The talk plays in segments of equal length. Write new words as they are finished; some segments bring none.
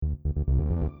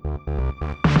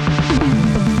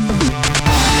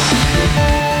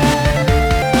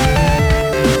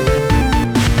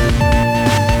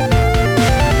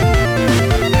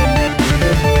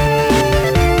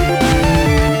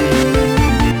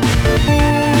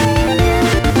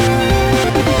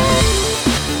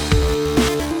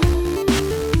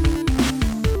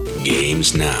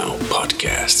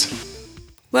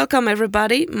Welcome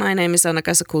everybody, my name is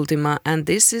Anna-Kaisa Kultima and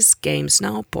this is Games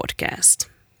Now podcast.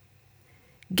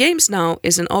 Games Now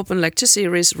is an open lecture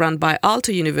series run by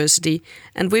Aalto University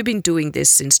and we've been doing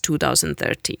this since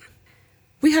 2013.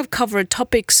 We have covered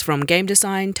topics from game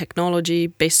design, technology,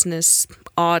 business,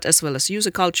 art as well as user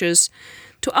cultures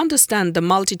to understand the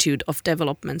multitude of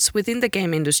developments within the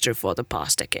game industry for the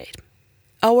past decade.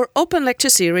 Our open lecture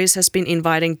series has been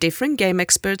inviting different game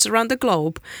experts around the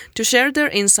globe to share their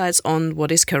insights on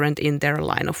what is current in their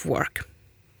line of work.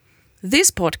 This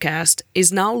podcast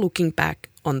is now looking back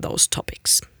on those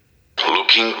topics.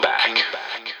 Looking back.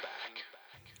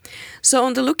 So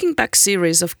on the Looking Back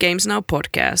series of Games Now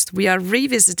podcast, we are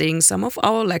revisiting some of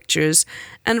our lectures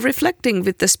and reflecting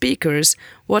with the speakers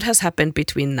what has happened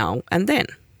between now and then.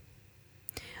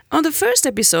 On the first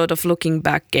episode of Looking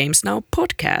Back Games Now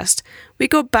podcast, we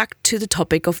go back to the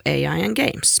topic of AI and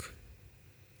games.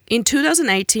 In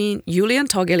 2018, Julian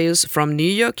Togelius from New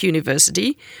York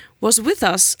University was with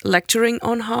us lecturing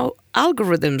on how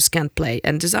algorithms can play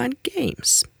and design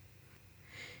games.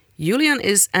 Julian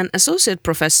is an associate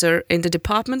professor in the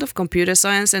Department of Computer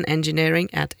Science and Engineering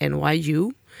at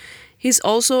NYU. He's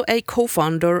also a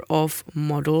co-founder of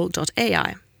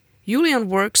Model.ai. Julian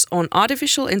works on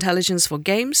artificial intelligence for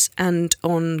games and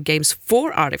on games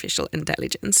for artificial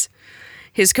intelligence.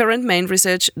 His current main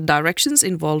research directions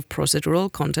involve procedural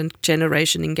content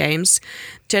generation in games,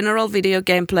 general video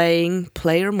game playing,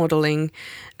 player modeling,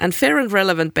 and fair and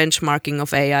relevant benchmarking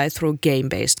of AI through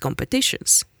game-based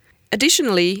competitions.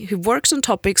 Additionally, he works on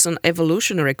topics on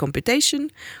evolutionary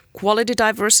computation, quality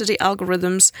diversity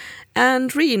algorithms,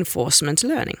 and reinforcement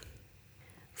learning.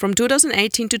 From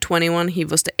 2018 to 21, he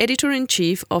was the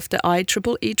editor-in-chief of the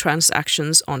IEEE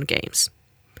transactions on games.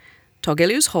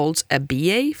 Togelius holds a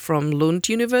BA from Lund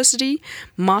University,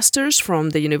 Masters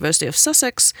from the University of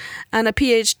Sussex, and a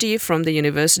PhD from the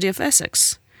University of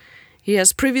Essex. He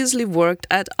has previously worked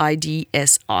at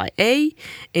IDSIA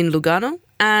in Lugano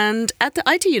and at the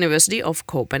IT University of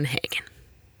Copenhagen.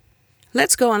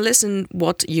 Let's go and listen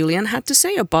what Julian had to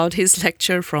say about his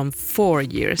lecture from 4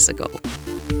 years ago.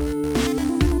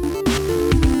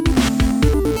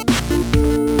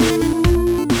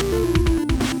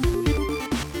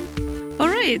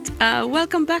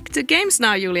 Welcome back to Games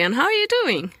Now, Julian. How are you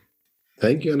doing?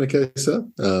 Thank you, Anna-Kaisa.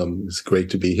 It's great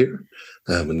to be here,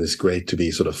 and it's great to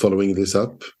be sort of following this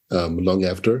up long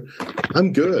after.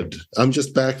 I'm good. I'm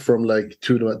just back from like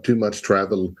too much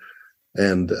travel,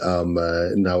 and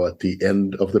now at the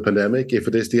end of the pandemic, if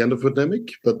it is the end of the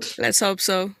pandemic. But let's hope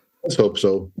so. Let's hope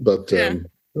so. But I'm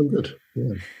good.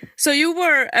 Yeah. So you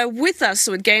were with us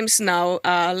with Games Now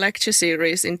lecture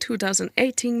series in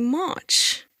 2018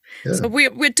 March. Yeah. So we're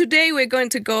going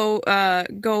to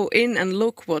go in and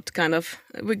look what kind of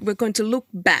we're going to look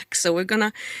back. So we're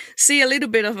gonna see a little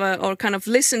bit of or kind of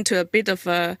listen to a bit of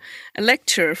a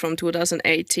lecture from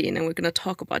 2018, and we're gonna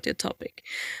talk about your topic.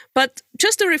 But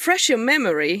just to refresh your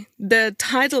memory, the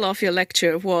title of your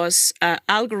lecture was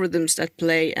 "Algorithms that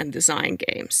Play and Design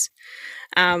Games."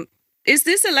 Is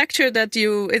this a lecture that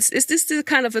is this the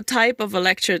kind of a type of a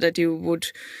lecture that you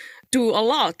would do a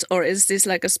lot, or is this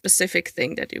like a specific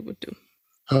thing that you would do?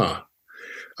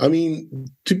 I mean,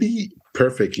 to be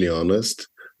perfectly honest,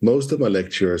 most of my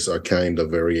lectures are kind of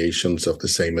variations of the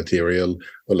same material,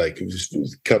 or like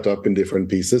cut up in different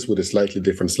pieces with a slightly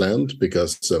different slant,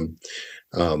 because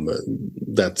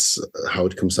that's how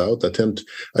it comes out. I tend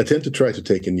to try to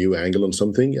take a new angle on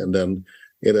something, and then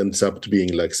it ends up to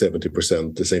being like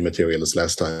 70% the same material as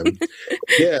last time.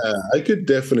 Yeah, I could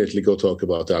definitely go talk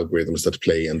about algorithms that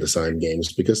play and design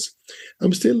games, because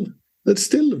that's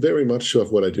still very much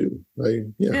of what I do.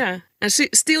 And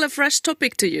still a fresh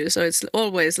topic to you, so it's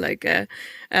always like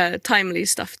timely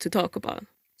stuff to talk about.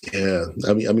 Yeah,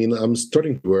 I mean, I'm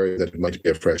starting to worry that it might be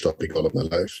a fresh topic all of my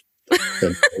life.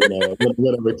 And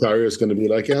when I retire, it's going to be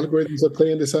like, algorithms that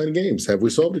play and design games. Have we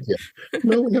solved it yet?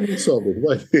 No, we haven't solved it.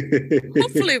 Why?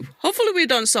 Hopefully we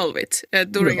don't solve it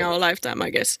during our lifetime, I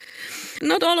guess.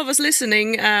 Not all of us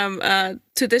listening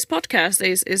to this podcast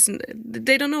is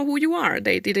they don't know who you are.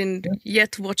 They didn't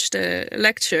yet watch the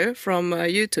lecture from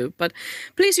YouTube. But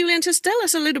please, Julian, just tell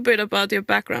us a little bit about your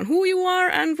background, who you are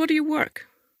and what do you work?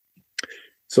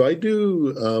 So I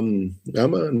do,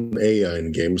 I'm an AI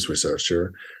and games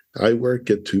researcher. I work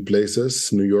at two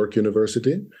places, New York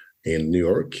University in New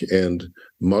York and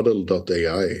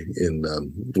Model.ai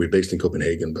we're based in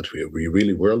Copenhagen, but we're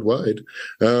really worldwide.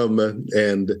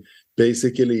 And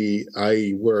basically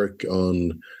I work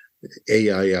on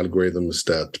AI algorithms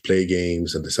that play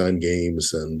games and design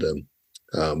games and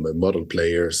model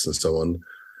players and so on.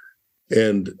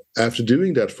 And after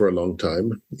doing that for a long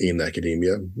time in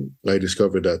academia, I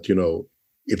discovered that,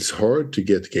 it's hard to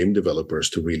get game developers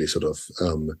to really sort of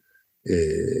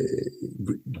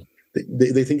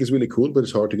they think it's really cool, but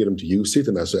it's hard to get them to use it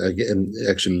and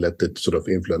actually let it sort of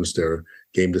influence their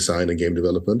game design and game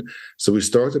development. So we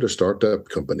started a startup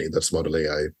company that's Model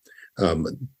AI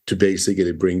to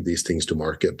basically bring these things to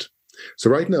market. So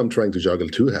right now I'm trying to juggle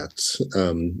two hats,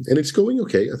 and it's going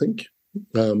okay, I think.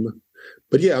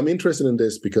 But yeah, I'm interested in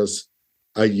this because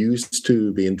I used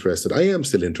to be interested. I am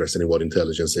still interested in what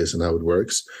intelligence is and how it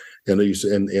works. And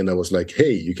I was like,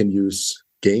 hey, you can use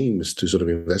games to sort of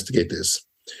investigate this.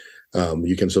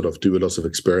 You can sort of do lots of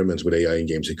experiments with AI in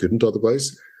games you couldn't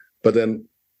otherwise. But then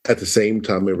at the same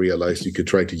time, I realized you could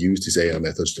try to use these AI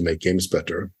methods to make games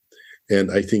better. And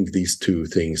I think these two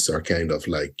things are kind of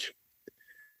like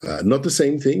not the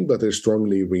same thing, but they're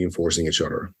strongly reinforcing each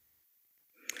other.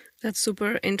 That's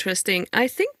super interesting. I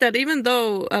think that even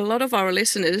though a lot of our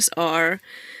listeners are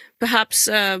perhaps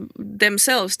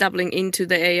themselves dabbling into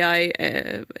the AI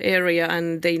area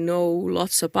and they know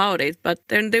lots about it, but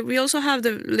then we also have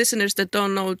the listeners that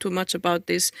don't know too much about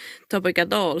this topic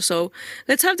at all. So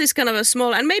let's have this kind of a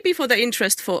small, and maybe for the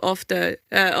interest of the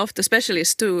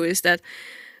specialists too, is that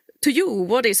to you,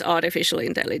 what is artificial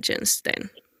intelligence then?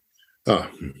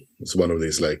 It's one of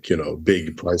these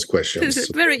big prize questions. It's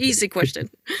a very easy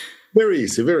question. Very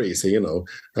easy.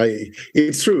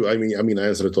 It's true. I mean, I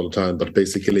answer it all the time, but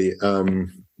basically,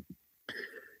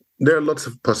 there are lots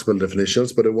of possible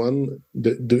definitions. But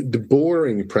the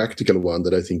boring, practical one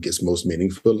that I think is most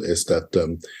meaningful is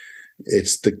that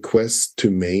it's the quest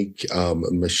to make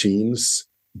machines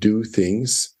do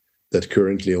things that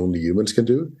currently only humans can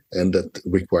do and that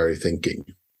require thinking.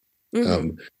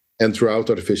 Mm-hmm. And throughout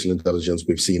artificial intelligence,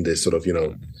 we've seen this sort of,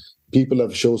 people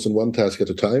have chosen one task at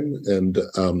a time and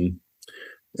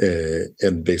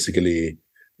basically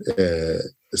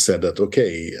said that,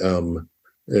 okay,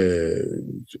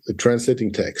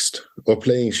 translating text or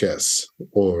playing chess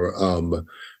or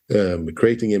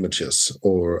creating images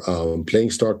or playing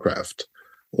StarCraft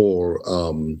or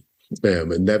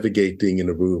navigating in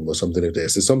a room or something like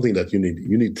this. It's something that you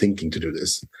need thinking to do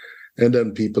this. And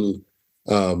then people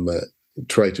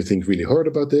try to think really hard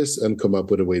about this and come up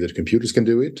with a way that computers can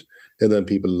do it. And then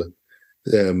people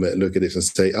look at this and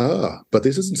say, but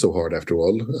this isn't so hard after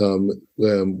all.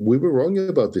 We were wrong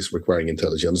about this requiring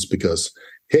intelligence because,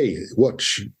 hey,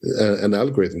 watch, an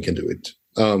algorithm can do it.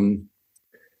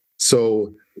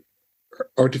 So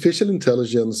artificial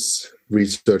intelligence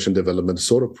research and development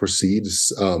sort of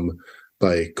proceeds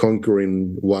by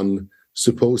conquering one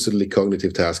supposedly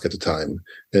cognitive task at a time,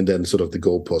 and then sort of the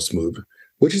goalposts move,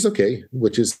 which is okay,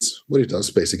 which is what it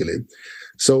does, basically.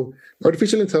 So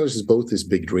artificial intelligence is both this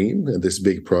big dream and this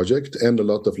big project and a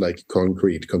lot of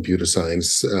concrete computer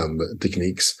science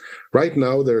techniques. Right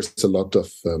now, there's a lot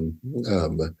of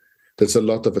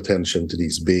attention to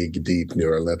these big, deep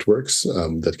neural networks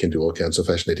that can do all kinds of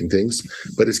fascinating things.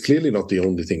 But it's clearly not the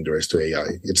only thing there is to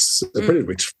AI. It's a pretty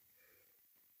rich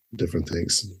different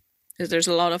things. There's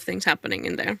a lot of things happening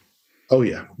in there. Oh,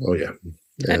 yeah.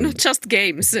 And not just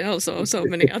games, also so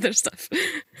many other stuff.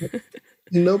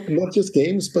 Nope, not just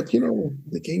games, but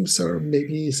the games are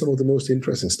maybe some of the most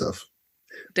interesting stuff.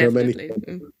 Definitely.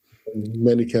 There are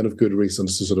many kind of good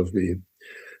reasons to sort of be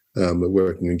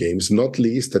working in games, not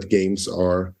least that games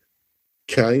are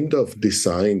kind of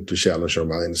designed to challenge our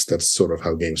minds. That's sort of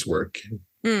how games work.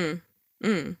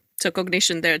 So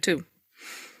cognition there too.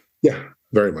 Yeah,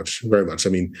 very much. I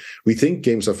mean, we think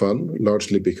games are fun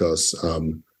largely because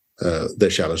they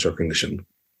challenge our cognition.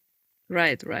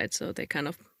 Right. So they kind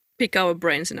of pick our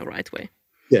brains in a right way.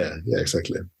 Yeah,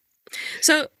 exactly.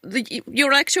 So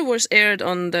your lecture was aired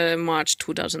on the March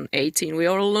 2018. We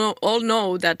all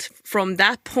know that from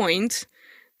that point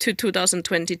to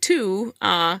 2022,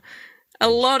 a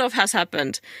lot has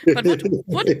happened. But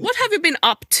what have you been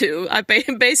up to?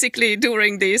 Basically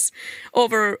during this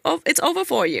it's over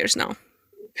 4 years now.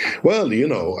 Well,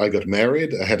 I got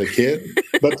married, I had a kid,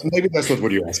 but maybe that's not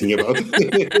what you're asking about.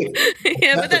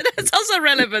 Yeah, but that's also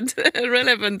relevant.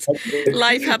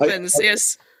 Life happens,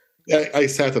 yes. I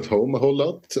sat at home a whole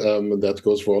lot. That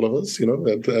goes for all of us,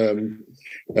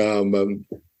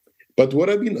 but what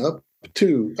I've been up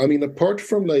to, I mean, apart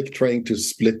from trying to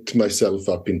split myself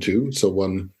up in two, so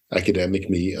one academic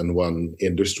me and one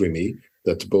industry me,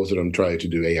 that both of them try to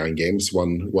do AI in games,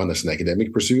 one as an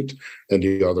academic pursuit, and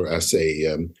the other as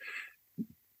a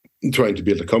trying to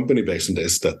build a company based on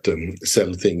this that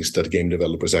sell things that game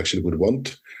developers actually would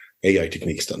want, AI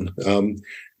techniques done.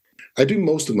 I do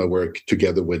most of my work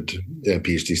together with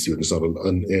PhD students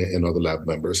and other lab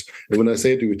members. And when I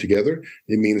say do it together,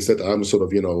 it means that I'm sort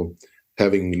of,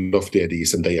 having lofty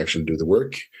ideas and they actually do the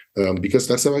work, because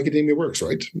that's how academia works,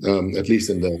 right? At least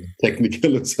in the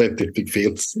technical and scientific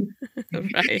fields.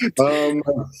 Right.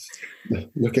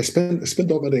 Look, I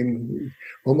spend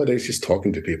all my days just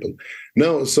talking to people.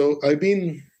 No, so I've been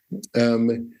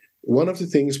one of the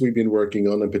things we've been working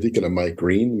on, in particular, Mike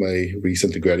Green, my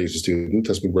recently graduated student,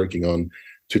 has been working on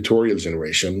tutorial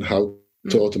generation, how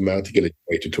to automatically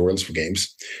create tutorials for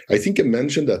games. I think I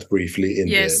mentioned that briefly in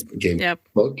the game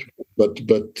talk, but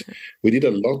we did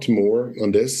a lot more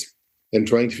on this and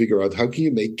trying to figure out how can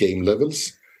you make game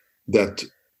levels that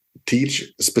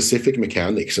teach specific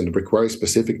mechanics and require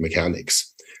specific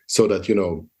mechanics, so that you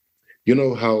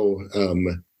know how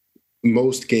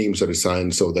most games are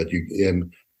designed so that you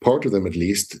part of them at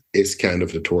least is kind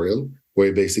of tutorial,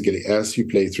 where basically as you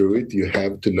play through it, you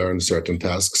have to learn certain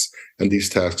tasks, and these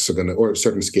tasks are or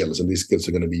certain skills, and these skills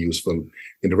are going to be useful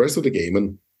in the rest of the game.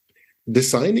 And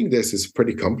designing this is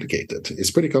pretty complicated. It's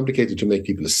pretty complicated to make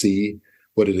people see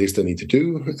what it is they need to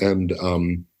do, and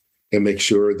make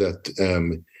sure that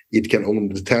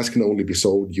the task can only be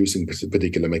solved using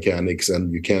particular mechanics,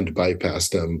 and you can't bypass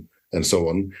them, and so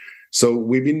on. So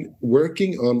we've been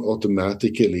working on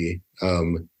automatically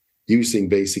using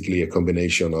basically a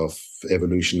combination of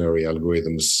evolutionary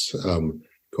algorithms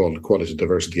called quality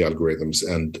diversity algorithms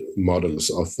and models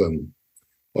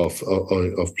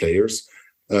of players.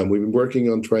 We've been working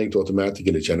on trying to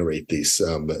automatically generate these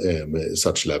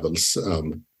such levels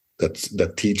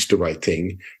that teach the right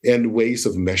thing, and ways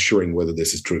of measuring whether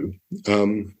this is true.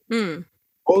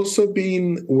 Also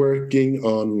been working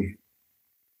on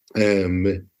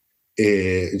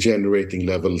generating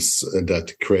levels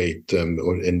that create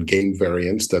and game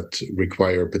variants that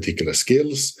require particular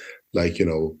skills, like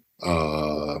you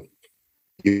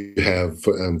have,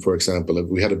 for example,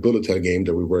 we had a bullet hell game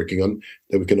that we're working on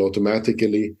that we can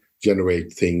automatically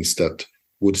generate things that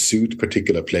would suit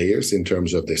particular players in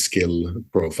terms of their skill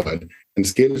profile. And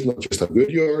skill is not just how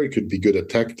good you are; you could be good at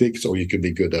tactics, or you could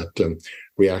be good at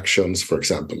reactions, for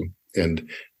example. And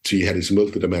so you have this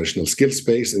multidimensional skill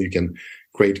space, and you can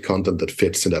create content that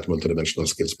fits in that multidimensional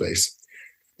skill space.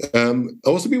 I've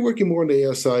also been working more on the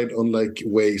AI side on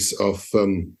ways of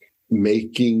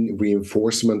making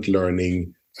reinforcement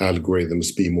learning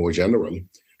algorithms be more general.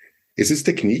 It's this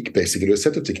technique, basically, a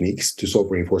set of techniques to solve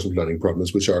reinforcement learning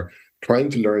problems, which are trying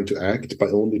to learn to act by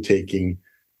only taking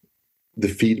the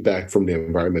feedback from the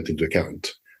environment into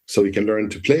account. So you can learn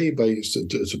to play by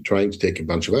trying to take a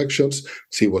bunch of actions,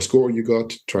 see what score you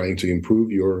got, trying to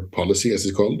improve your policy, as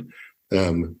it's called,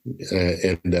 and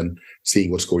then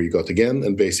seeing what score you got again,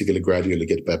 and basically gradually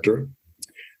get better.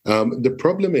 The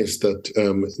problem is that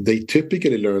they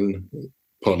typically learn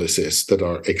policies that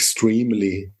are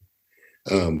extremely,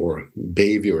 or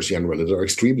behaviors generally, that are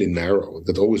extremely narrow,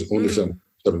 that only serve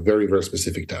a very, very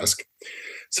specific task.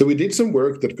 So we did some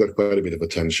work that got quite a bit of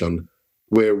attention,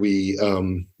 where we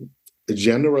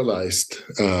generalized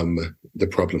the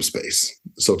problem space.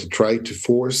 So to try to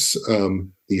force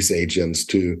these agents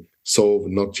to solve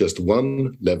not just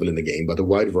one level in the game, but a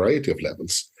wide variety of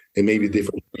levels, and maybe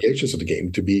different variations of the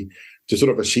game to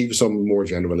sort of achieve some more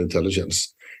general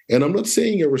intelligence. And I'm not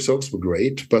saying our results were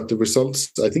great, but the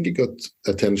results, I think it got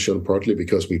attention partly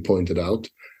because we pointed out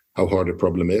how hard the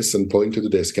problem is, and pointed to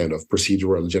this kind of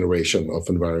procedural generation of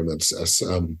environments as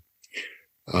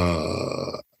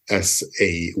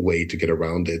a way to get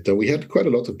around it. And we had quite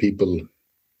a lot of people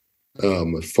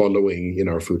following in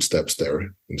our footsteps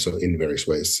there, and so in various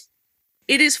ways.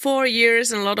 It is 4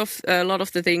 years, and a lot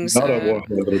of the things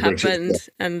happened,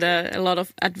 and a lot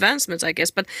of advancements, I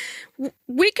guess. But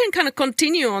we can kind of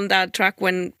continue on that track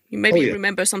when you maybe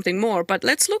remember something more. But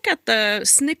let's look at the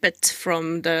snippet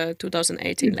from the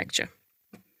 2018 lecture.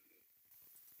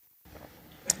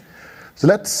 So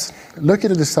let's look at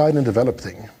the design and develop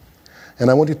thing. And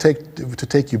I want to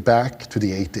take you back to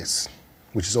the 80s,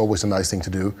 which is always a nice thing to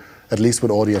do, at least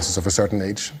with audiences of a certain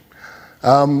age.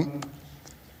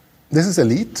 This is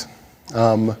Elite.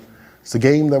 It's a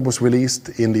game that was released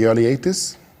in the early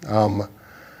 80s.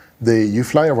 You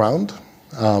fly around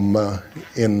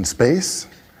in space,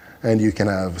 and you can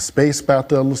have space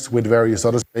battles with various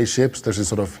other spaceships. There's a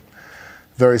sort of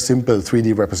very simple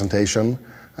 3D representation,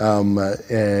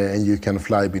 and you can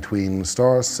fly between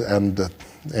stars and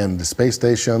the space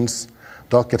stations,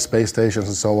 dock at space stations,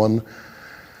 and so on.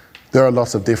 There are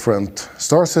lots of different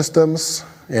star systems,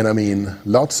 and I mean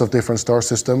lots of different star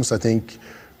systems. I think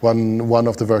One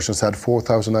of the versions had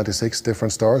 4,096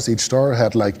 different stars. Each star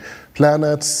had like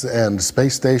planets and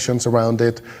space stations around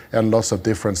it, and lots of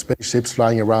different spaceships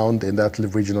flying around in that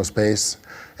region of space.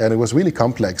 And it was really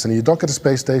complex. And you dock at a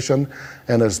space station,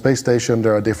 and at a space station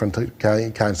there are different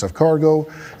kinds of cargo,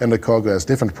 and the cargo has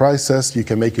different prices. You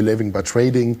can make your living by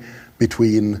trading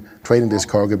this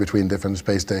cargo between different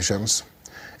space stations.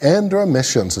 And there are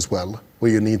missions as well,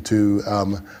 where you need to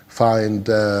find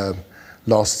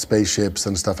lost spaceships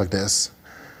and stuff like this.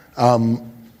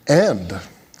 And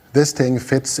this thing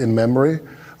fits in memory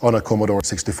on a Commodore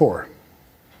 64.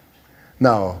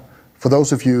 Now, for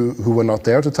those of you who were not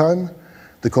there at the time,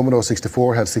 the Commodore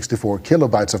 64 had 64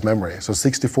 kilobytes of memory, so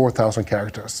 64,000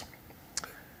 characters.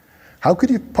 How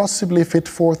could you possibly fit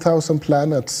 4,000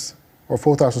 planets or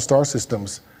 4,000 star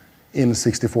systems in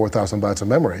 64,000 bytes of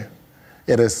memory?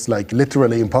 It is like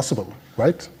literally impossible,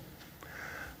 right?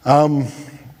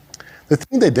 The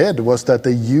thing they did was that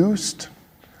they used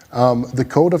the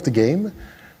code of the game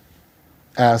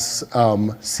as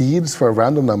seeds for a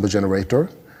random number generator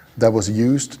that was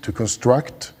used to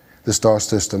construct the star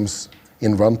systems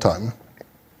in runtime,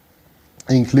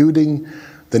 including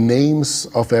the names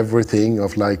of everything,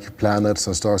 of like planets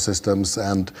and star systems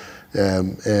and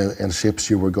ships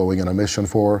you were going on a mission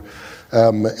for,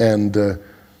 and the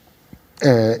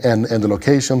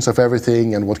locations of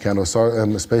everything and what kind of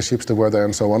spaceships there were there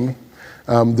and so on.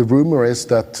 The rumor is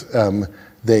that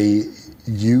they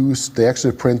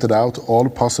actually printed out all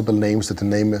possible names that the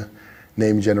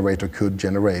name generator could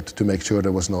generate to make sure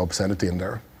there was no obscenity in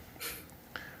there,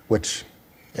 which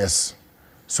is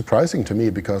surprising to me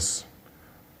because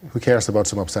who cares about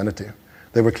some obscenity?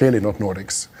 They were clearly not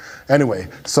Nordics. Anyway,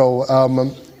 so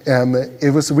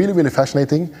it was really, really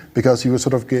fascinating because you were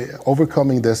sort of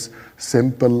overcoming this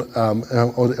simple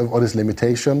or this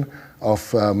limitation of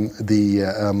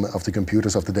the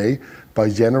computers of the day by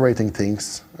generating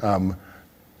things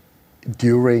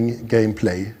during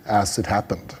gameplay as it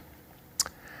happened.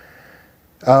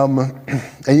 And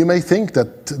you may think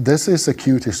that this is a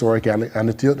cute historic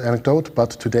anecdote, but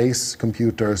today's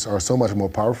computers are so much more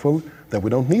powerful that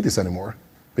we don't need this anymore.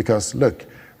 Because look,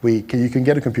 you can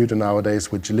get a computer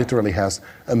nowadays which literally has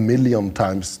 1 million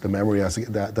times the memory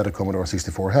that a Commodore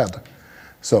 64 had.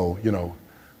 So,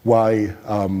 why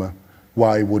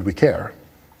would we care?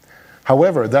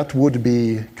 However, that would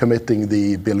be committing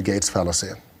the Bill Gates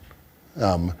fallacy.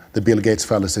 The Bill Gates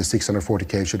fallacy,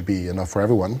 640K should be enough for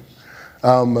everyone.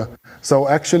 So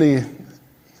actually,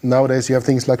 nowadays you have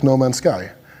things like No Man's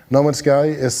Sky. No Man's Sky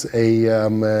is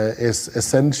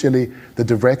essentially the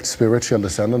direct spiritual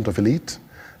descendant of Elite.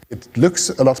 It looks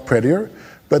a lot prettier,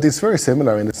 but it's very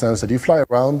similar in the sense that you fly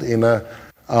around in a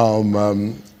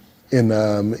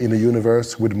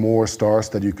universe with more stars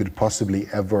than you could possibly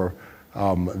ever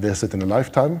visit in a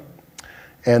lifetime,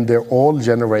 and they're all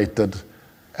generated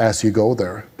as you go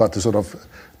there. But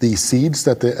the seeds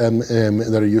that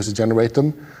are used to generate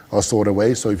them are stored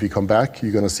away. So if you come back,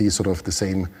 you're going to see sort of the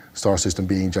same star system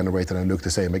being generated and look the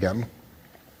same again.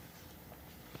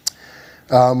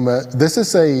 This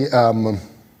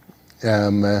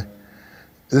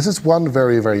is one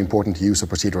very, very important use of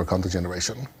procedural content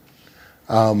generation.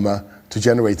 To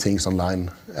generate things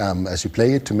online as you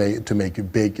play it, to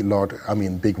make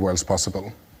big worlds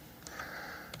possible.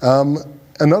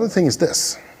 Another thing is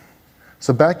this.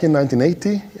 So back in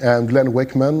 1980, Glenn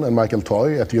Wickman and Michael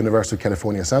Toy at the University of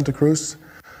California, Santa Cruz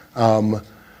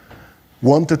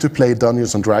wanted to play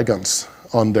Dungeons and Dragons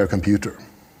on their computer.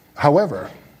 However,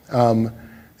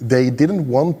 they didn't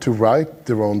want to write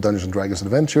their own Dungeons and Dragons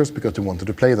adventures because they wanted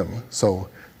to play them. So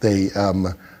they,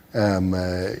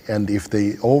 and if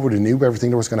they already knew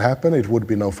everything that was going to happen, it would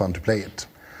be no fun to play it.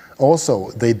 Also,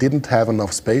 they didn't have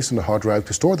enough space on the hard drive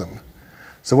to store them.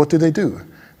 So what did they do?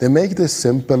 They make this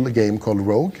simple game called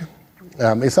Rogue.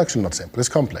 It's actually not simple, it's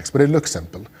complex, but it looks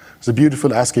simple. It's a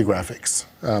beautiful ASCII graphics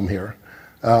here.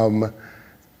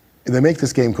 They make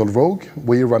this game called Rogue,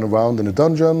 where you run around in a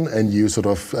dungeon and you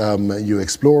you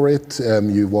explore it,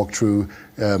 you walk through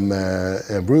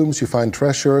rooms, you find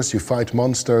treasures, you fight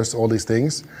monsters, all these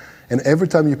things. And every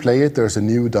time you play it, there's a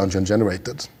new dungeon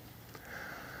generated.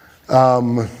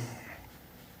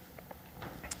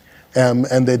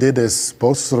 And they did this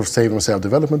both to sort of save themselves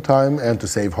development time and to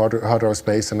save hard drive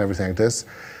space and everything like this.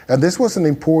 And this was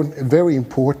very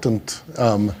important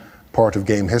part of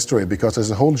game history because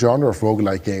there's a whole genre of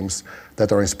roguelike games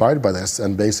that are inspired by this,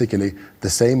 and basically the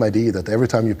same idea that every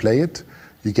time you play it,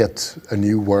 you get a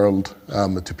new world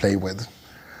to play with.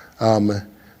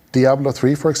 Diablo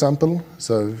 3, for example,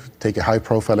 so take a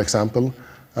high-profile example,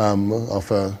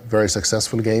 of a very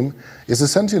successful game. It's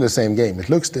essentially the same game. It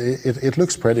looks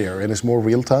prettier and it's more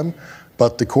real time,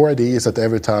 but the core idea is that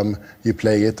every time you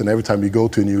play it and every time you go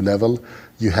to a new level,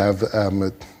 you have a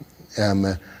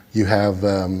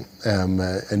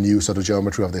new sort of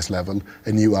geometry of this level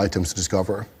and new items to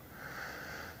discover.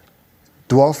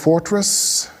 Dwarf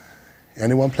Fortress,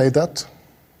 anyone played that?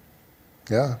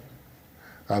 Yeah,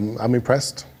 I'm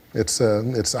impressed.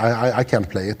 I can't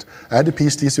play it. I had a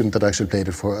PhD student that actually played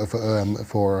it for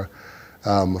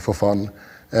fun.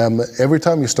 Every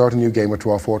time you start a new game with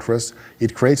Dwarf Fortress,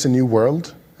 it creates a new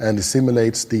world and it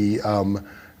simulates the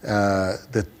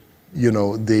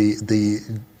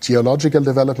geological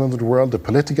development of the world, the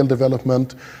political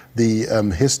development, the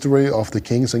history of the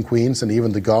kings and queens, and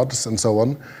even the gods and so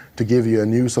on, to give you a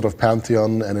new sort of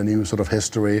pantheon and a new sort of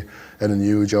history and a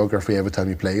new geography every time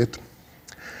you play it.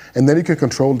 And then you can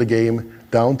control the game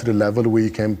down to the level where you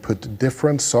can put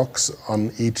different socks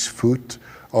on each foot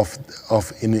of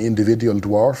an individual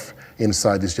dwarf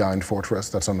inside this giant fortress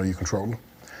that's under your control.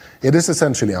 It is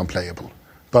essentially unplayable,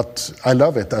 but I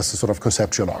love it as a sort of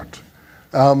conceptual art.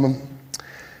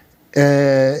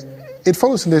 It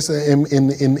follows in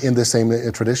the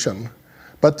same tradition,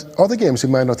 but other games you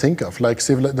might not think of, like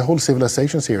the whole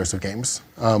Civilization series of games,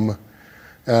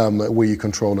 where you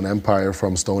control an empire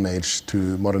from Stone Age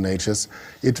to modern ages.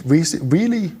 It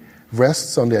really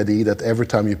rests on the idea that every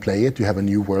time you play it, you have a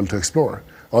new world to explore.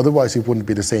 Otherwise, it wouldn't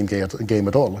be the same game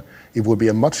at all. It would be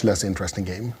a much less interesting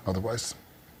game otherwise.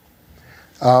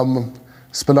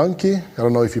 Spelunky, I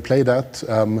don't know if you play that.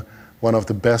 One of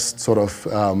the best sort of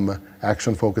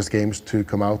action-focused games to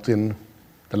come out in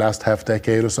the last half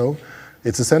decade or so.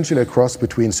 It's essentially a cross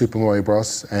between Super Mario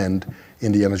Bros. And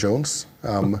Indiana Jones.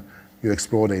 You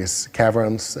explore these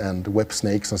caverns and whip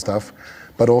snakes and stuff.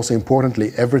 But also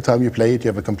importantly, every time you play it, you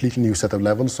have a completely new set of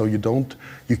levels. So you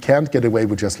can't get away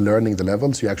with just learning the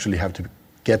levels. You actually have to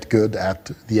get good at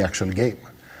the actual game.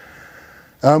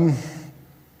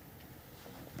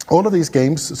 All of these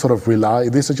games sort of rely,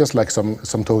 these are just like some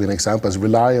token examples,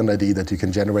 rely on the idea that you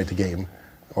can generate a game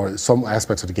or some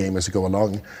aspects of the game as you go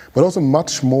along. But also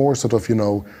much more sort of,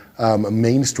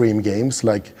 mainstream games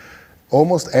like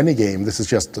almost any game, this is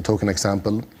just a token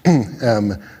example,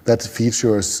 that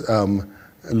features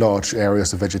large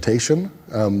areas of vegetation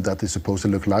that is supposed to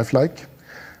look lifelike,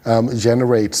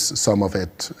 generates some of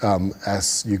it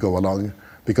as you go along,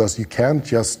 because you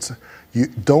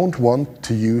don't want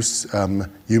to use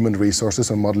human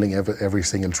resources on modeling every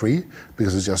single tree,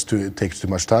 because it takes too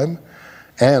much time,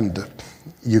 and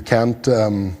you can't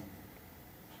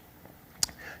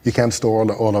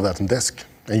store all of that in disk.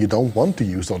 And you don't want to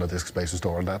use all the disk space to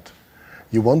store all that.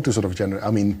 You want to sort of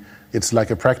it's like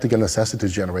a practical necessity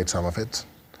to generate some of it.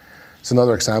 It's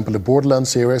another example. The Borderlands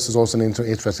series is also an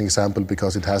interesting example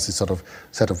because it has this sort of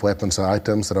set of weapons and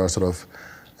items that are sort of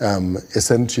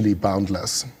essentially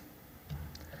boundless.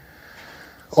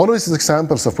 All of these is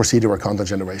examples of procedural content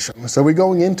generation. So we're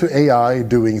going into AI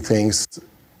doing things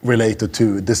related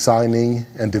to designing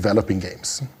and developing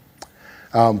games.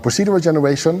 Procedural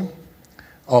generation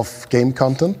of game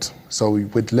content, so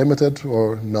with limited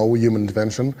or no human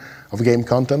intervention of game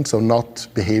content, so not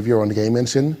behavior on the game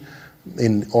engine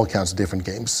in all kinds of different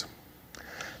games.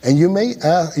 And you may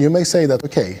say that,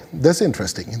 okay, that's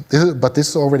interesting, but this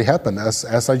has already happened,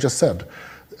 as I just said.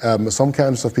 Some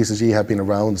kinds of PCG have been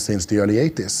around since the early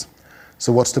 80s.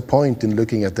 So what's the point in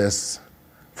looking at this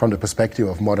from the perspective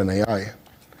of modern AI?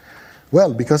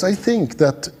 Well, because I think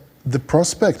that the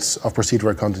prospects of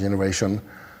procedural content generation,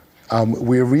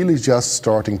 we're really just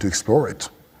starting to explore it.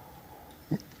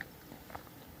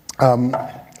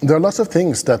 There are lots of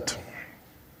things that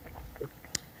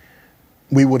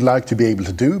we would like to be able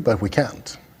to do, but we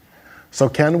can't. So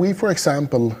can we, for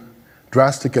example,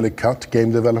 drastically cut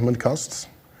game development costs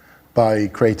by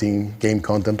creating game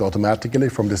content automatically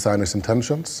from designers'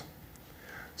 intentions?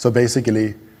 So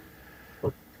basically,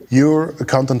 you're a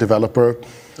content developer,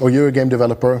 or you're a game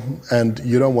developer, and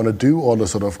you don't want to do all the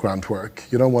sort of grunt work.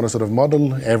 You don't want to sort of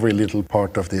model every little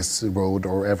part of this road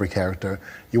or every character.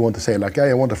 You want to say like,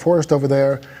 hey, I want a forest over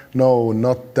there. No,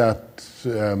 not that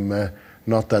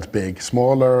big,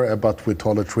 smaller, but with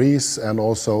taller trees, and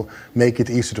also make it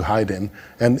easy to hide in.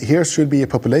 And here should be a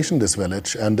population in this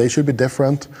village, and they should be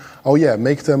different. Oh yeah,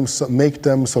 make them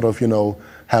sort of,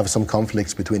 have some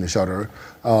conflicts between each other.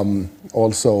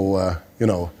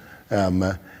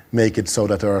 Make it so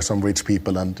that there are some rich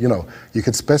people, and you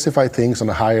could specify things on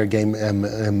a higher game,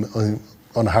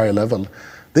 on a higher level.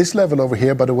 This level over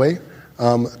here, by the way,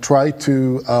 try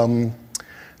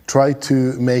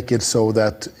to make it so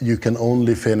that you can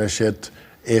only finish it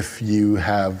if you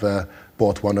have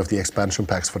bought one of the expansion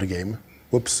packs for the game.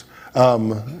 whoops.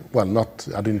 Well, not,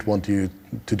 I didn't want you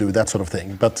to do that sort of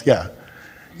thing, but yeah,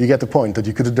 you get the point that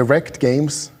you could direct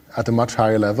games at a much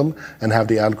higher level and have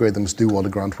the algorithms do all the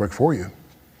grunt work for you.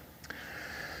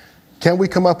 Can we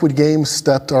come up with games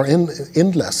that are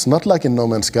endless? Not like in No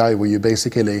Man's Sky, where you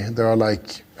basically, there are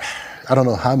like, I don't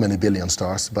know how many billion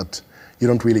stars, but you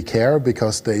don't really care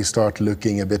because they start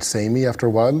looking a bit samey after a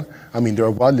while. I mean,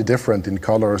 they're wildly different in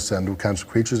colors and what kinds of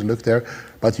creatures that look there,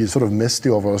 but you sort of miss the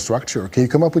overall structure. Can you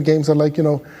come up with games that, like, you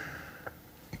know,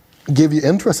 give you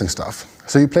interesting stuff?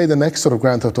 So you play the next sort of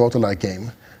Grand Theft Auto-like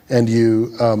game, and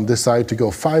you decide to go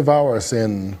 5 hours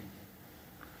in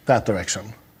that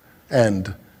direction,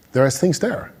 and there are things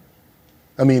there.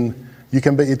 I mean, you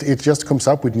can. It just comes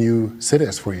up with new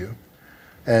cities for you,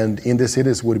 and in the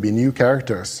cities would be new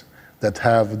characters that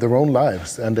have their own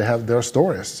lives and they have their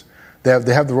stories. They have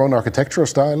their own architectural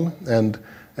style, and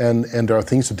there are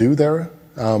things to do there.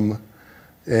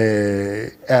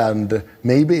 And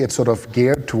maybe it's sort of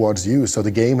geared towards you, so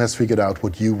the game has figured out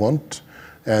what you want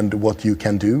and what you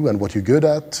can do and what you're good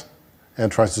at,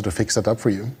 and tries to sort of fix that up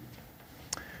for you.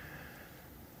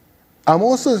 I'm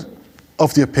also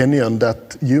of the opinion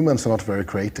that humans are not very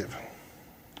creative.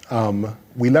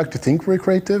 We like to think we're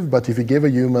creative, but if you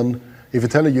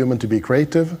tell a human to be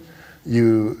creative,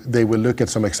 they will look at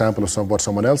some example of what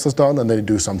someone else has done and they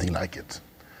do something like it.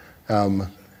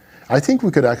 I think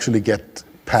we could actually get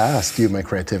past human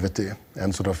creativity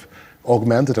and sort of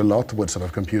augment it a lot with sort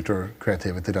of computer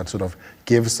creativity that sort of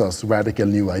gives us radical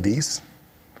new ideas.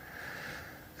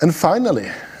 And finally,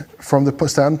 from the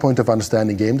standpoint of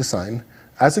understanding game design,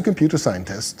 as a computer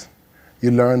scientist, you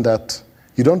learn that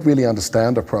you don't really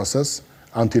understand a process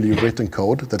until you've written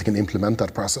code that can implement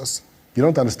that process. You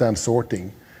don't understand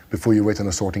sorting before you've written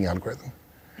a sorting algorithm.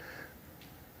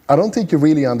 I don't think you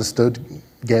really understood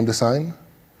game design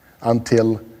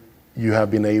until you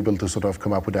have been able to sort of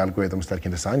come up with algorithms that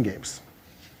can design games.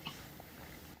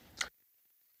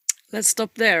 Let's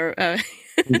stop there.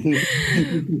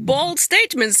 Bold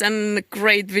statements and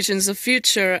great visions of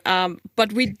future.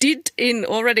 But we did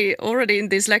already in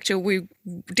this lecture, we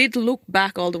did look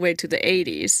back all the way to the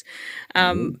 80s.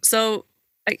 So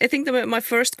I think that my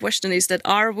first question is that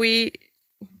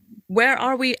where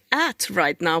are we at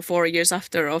right now, 4 years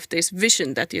after of this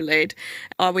vision that you laid?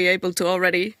 Are we able to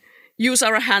already use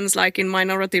our hands like in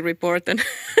Minority Report and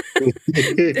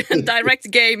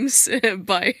direct games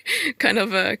by kind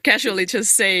of casually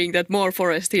just saying that more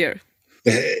forest here?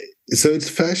 So it's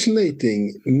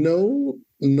fascinating. No,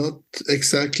 not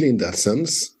exactly in that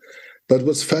sense. But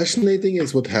what's fascinating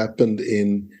is what happened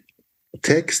in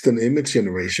text and image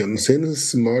generation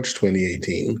since March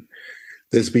 2018.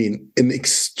 There's been an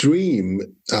extreme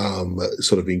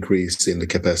sort of increase in the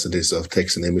capacities of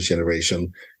text and image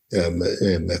generation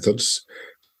methods.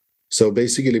 So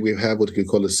basically, we have what we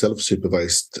call a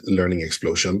self-supervised learning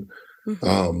explosion,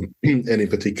 and in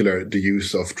particular, the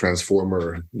use of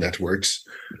transformer networks.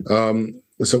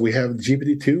 So we have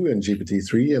GPT-2 and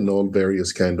GPT-3 and all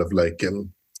various kind of like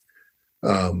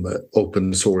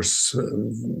open source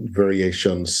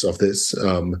variations of this,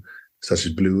 such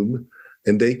as Bloom,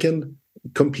 and they can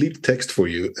complete text for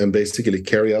you and basically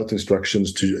carry out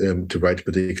instructions to write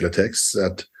particular texts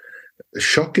at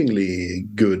shockingly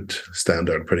good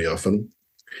standard pretty often.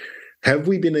 Have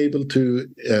we been able to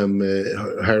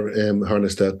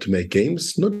harness that to make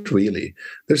games? Not really.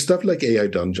 There's stuff like AI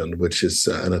Dungeon, which is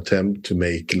an attempt to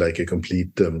make like a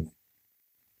complete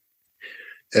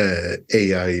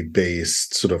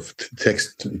AI-based sort of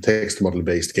text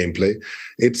model-based gameplay.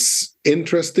 It's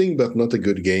interesting, but not a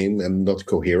good game and not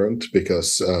coherent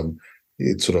because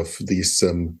it's sort of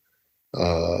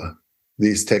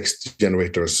these text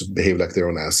generators behave like their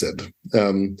own acid.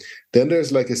 Then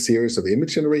there's like a series of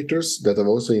image generators that have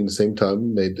also in the same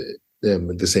time made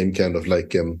the same kind of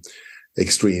like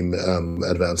extreme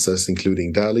advances,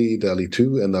 including DALL-E, DALL-E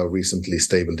 2, and now recently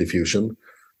Stable Diffusion,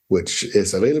 which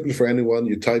is available for anyone.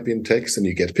 You type in text and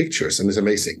you get pictures, and it's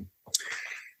amazing.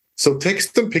 So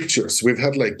text and pictures, we've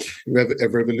had like a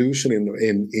revolution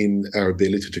in our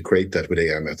ability to create that with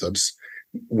AI methods.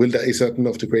 Is that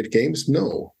enough to create games?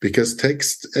 No, because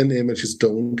text and images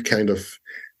don't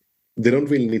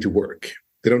really need to work.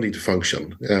 They don't need to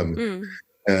function.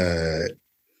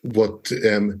 What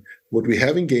we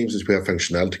have in games is we have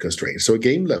functionality constraints. So a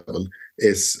game level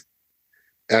is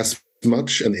as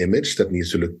much an image that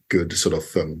needs to look good, sort of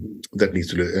that needs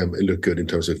to look good in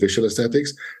terms of visual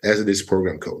aesthetics, as it is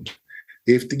program code.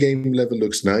 If the game level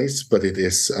looks nice, but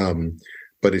it's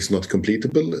not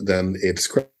completable, then it's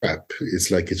crap. It's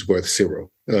like it's worth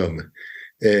zero.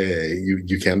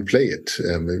 You can't play it.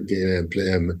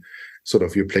 sort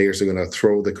of your players are going to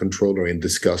throw the controller in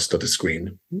disgust at the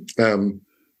screen.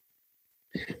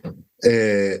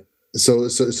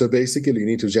 So basically, you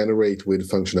need to generate with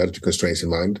functionality constraints in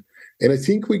mind. And I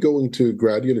think we're going to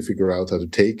gradually figure out how to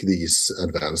take these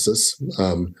advances.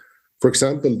 For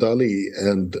example, DALL-E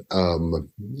and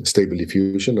Stable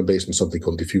Diffusion are based on something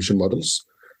called diffusion models,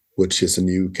 which is a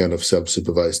new kind of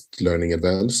self-supervised learning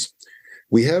advance.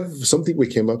 We have something we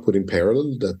came up with in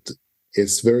parallel that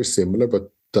is very similar,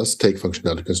 but does take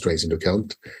functionality constraints into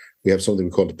account. We have something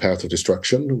we call the path of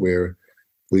destruction, where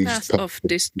we Path of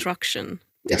destruction.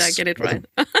 Did Yes. I get it right?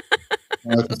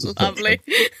 Lovely.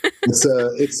 It's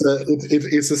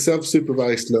a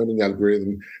self-supervised learning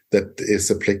algorithm that is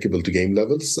applicable to game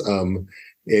levels, and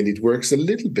it works a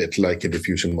little bit like a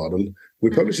diffusion model. We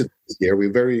published it this year.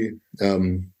 We're very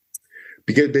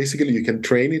because basically you can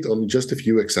train it on just a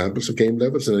few examples of game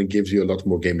levels, and it gives you a lot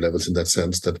more game levels in that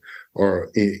sense that are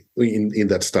in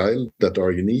that style that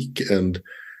are unique and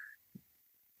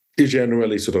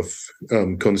generally sort of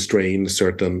constrain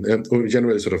certain, or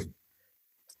generally sort of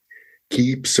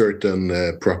keep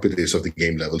certain properties of the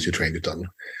game levels you trained it on.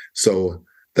 So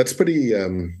that's pretty.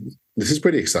 This is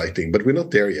pretty exciting, but we're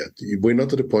not there yet. We're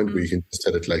not at the point where you can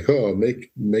set it like, oh,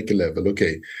 make a level,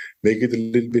 okay, make it a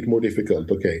little bit more difficult,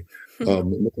 okay,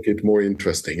 make it more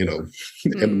interesting,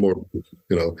 and more,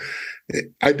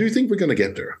 I do think we're going to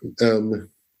get there,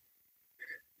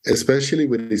 especially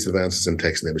with these advances in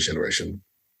text and image generation.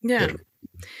 Yeah.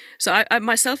 So I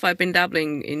myself, I've been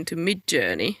dabbling into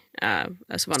Midjourney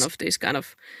as one of these kind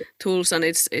of tools, and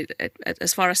it's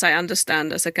as far as I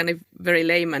understand, as a kind of very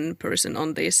layman person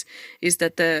on this, is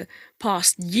that the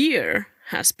past year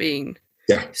has been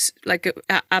like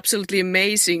absolutely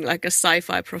amazing, like a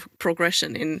sci-fi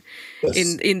progression in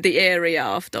the area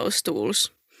of those tools,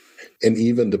 and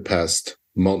even the past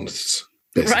months.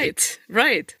 Basically.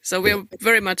 Right. So we're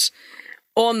very much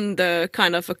on the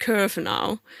kind of a curve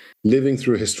now. Living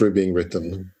through history being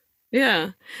written.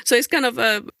 Yeah. So it's kind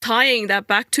of tying that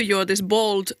back to this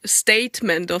bold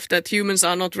statement of that humans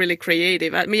are not really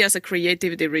creative. Me as a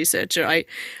creativity researcher, I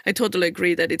totally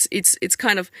agree that it's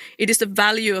kind of, it is the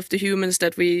value of the humans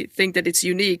that we think that it's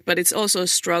unique, but it's also a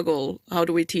struggle. How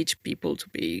do we teach people to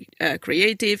be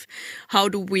creative? How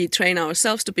do we train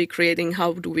ourselves to be creating?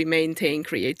 How do we maintain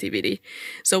creativity?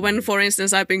 So when, for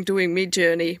instance, I've been doing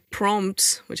Midjourney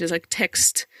prompts, which is like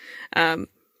text,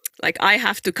 like I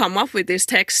have to come up with this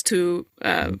text to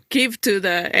give to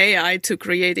the AI to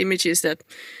create images that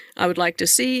I would like to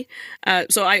see.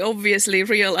 So I obviously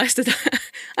realized that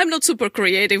I'm not super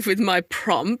creative with my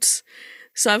prompts.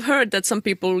 So I've heard that some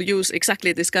people use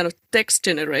exactly this kind of text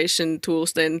generation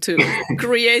tools then to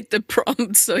create the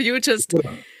prompts. So you just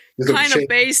kind of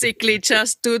basically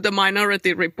just do the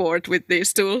Minority Report with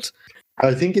these tools.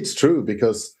 I think it's true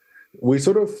because we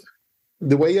sort of,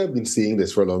 the way I've been seeing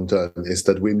this for a long time is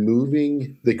that we're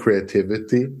moving the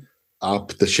creativity up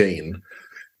the chain.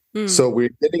 So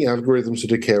we're getting algorithms to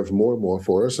take care of more and more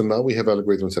for us. And now we have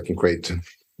algorithms that can create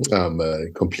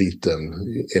complete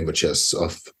images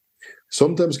of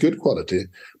sometimes good quality.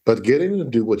 But getting to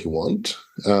do what you want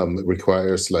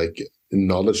requires like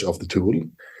knowledge of the tool.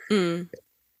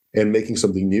 And making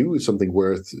something new, something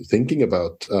worth thinking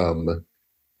about,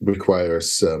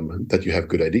 requires that you have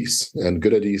good ideas, and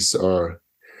good ideas are,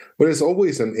 well, there's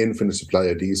always an infinite supply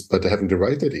of ideas, but having the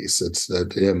right ideas,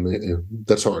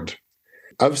 that's hard.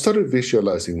 I've started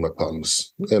visualizing my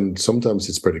palms, and sometimes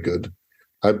it's pretty good.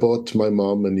 I bought my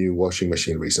mom a new washing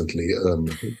machine recently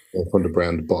from the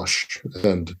brand Bosch,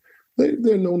 and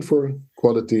they're known for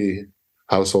quality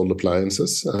household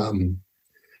appliances. And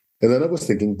then I was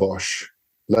thinking, Bosch,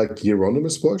 like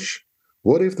Hieronymus Bosch.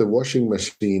 What if the washing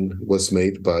machine was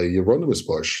made by Hieronymus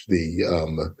Bosch,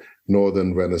 the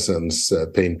Northern Renaissance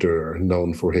painter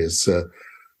known for his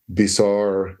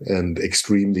bizarre and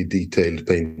extremely detailed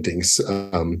paintings?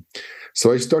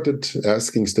 So I started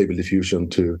asking Stable Diffusion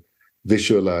to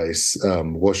visualize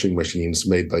washing machines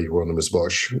made by Hieronymus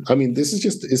Bosch. I mean, it's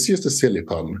just a silly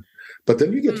pun, but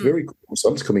then you get very cool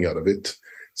results coming out of it.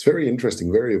 It's very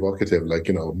interesting, very evocative. Like,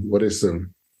 what is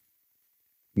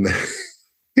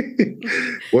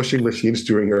washing machines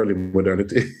during early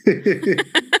modernity.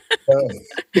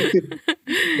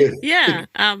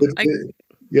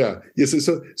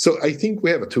 So I think we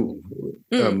have a tool.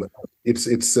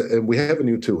 It's we have a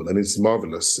new tool, and it's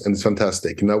marvelous and it's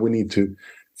fantastic. Now we need to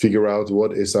figure out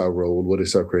what is our role, what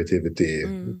is our creativity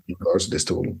in regards to this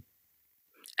tool.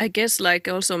 I guess, like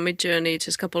also Midjourney,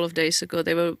 just a couple of days ago,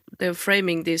 they were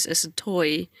framing this as a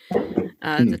toy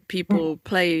that people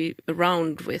play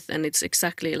around with, and it's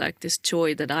exactly like this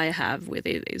joy that I have with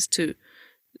it is to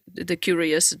the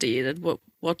curiosity that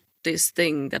what this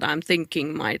thing that I'm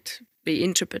thinking might be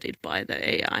interpreted by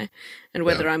the AI, and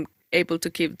whether I'm able to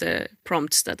give the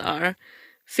prompts that are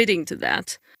fitting to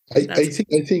that. I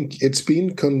think it's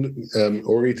been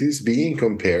or it is being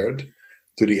compared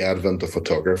to the advent of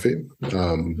photography.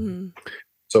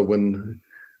 So when,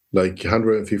 like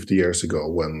 150 years ago,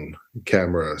 when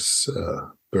cameras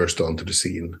burst onto the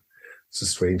scene, it's a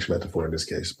strange metaphor in this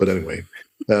case, but anyway,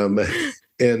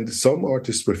 and some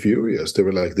artists were furious. They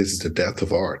were like, "This is the death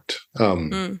of art,"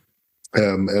 and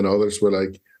others were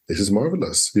like, "This is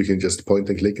marvelous. You can just point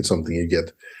and click at something, you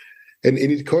get," and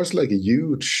it caused like a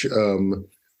huge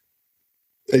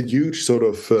sort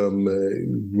of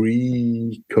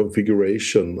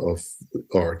reconfiguration of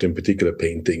art, in particular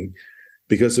painting,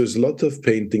 because there's a lot of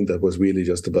painting that was really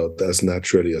just about as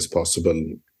naturally as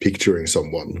possible picturing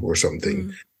someone or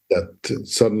something that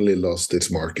suddenly lost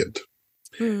its market.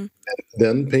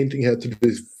 Then painting had to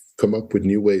come up with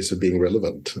new ways of being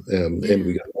relevant, and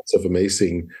we got lots of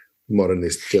amazing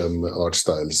modernist art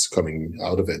styles coming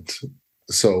out of it.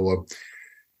 So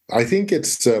I think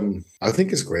it's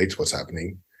great what's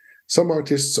happening. Some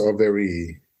artists are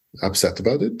very upset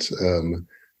about it,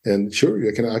 and sure,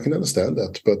 I can understand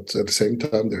that. But at the same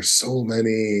time, there's so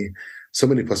many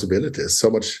possibilities, so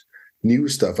much new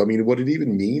stuff. I mean, what it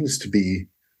even means to be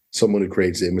someone who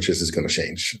creates images is going to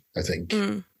change. I think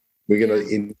we're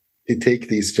going to take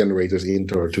these generators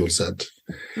into our tool set,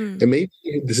 and maybe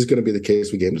this is going to be the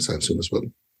case with game design soon as well.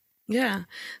 Yeah.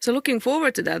 So looking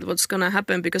forward to that, what's going to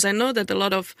happen, because I know that a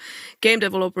lot of game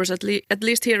developers, at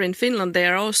least here in Finland, they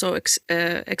are also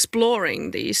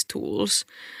exploring these tools,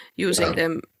 using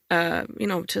them,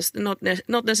 just not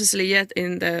necessarily yet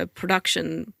in the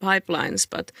production pipelines,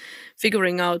 but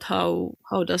figuring out how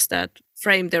does that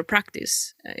frame their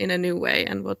practice in a new way,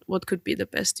 and what could be the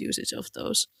best usage of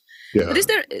those. Yeah. But is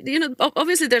there,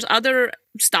 obviously there's other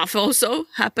stuff also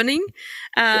happening.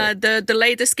 The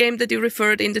latest game that you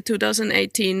referred in the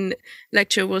 2018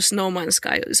 lecture was No Man's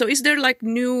Sky. So is there like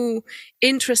new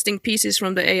interesting pieces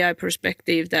from the AI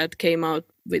perspective that came out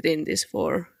within this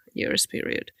 4 years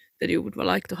period that you would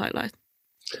like to highlight?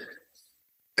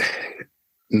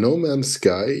 No Man's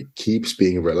Sky keeps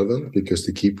being relevant because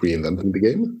they keep reinventing the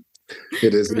game.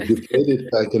 It is, if you played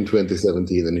it back in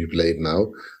 2017 and you play it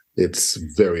now, it's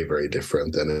very, very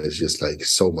different, and it's just like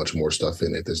so much more stuff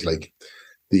in it. It's like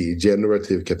the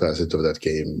generative capacity of that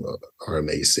game are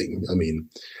amazing. I mean,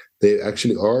 they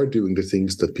actually are doing the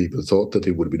things that people thought that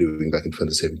they would be doing back in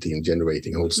 2017,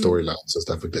 generating whole storylines and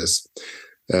stuff like this.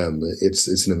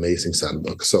 It's an amazing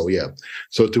sandbox. So yeah,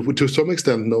 so to some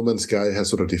extent, No Man's Sky has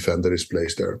sort of defended its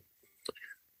place there.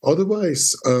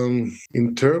 Otherwise,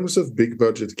 in terms of big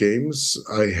budget games,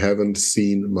 I haven't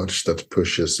seen much that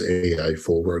pushes AI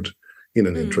forward in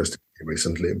an interesting way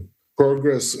recently.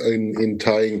 Progress in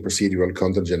tying procedural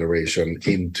content generation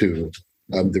into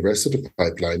the rest of the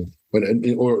pipeline,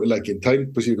 in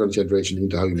tying procedural generation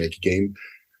into how you make a game.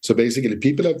 So basically,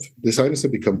 designers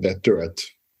have become better at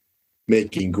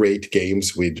making great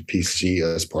games with PCG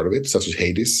as part of it, such as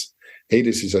Hades.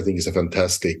 Hades I think is a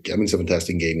fantastic game in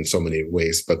so many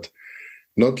ways, but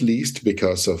not least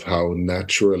because of how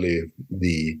naturally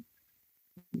the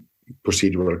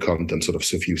procedural content sort of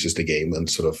suffuses the game, and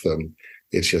sort of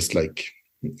it's just like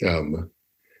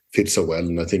fits so well.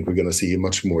 And I think we're going to see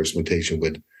much more experimentation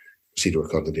with procedural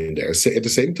content in there. So at the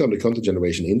same time, the content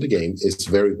generation in the game is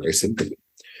very, very simple.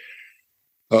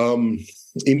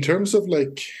 In terms of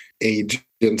like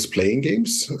agents playing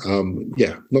games,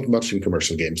 not much in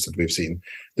commercial games that we've seen.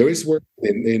 There is work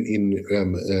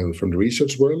in from the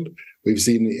research world. We've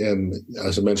seen,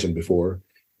 as I mentioned before,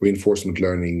 reinforcement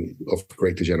learning of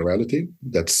greater generality.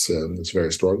 That's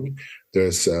very strong.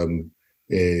 There's a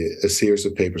series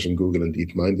of papers from Google and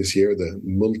DeepMind this year. The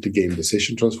multi-game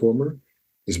decision transformer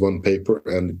is one paper,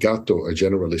 and Gato, a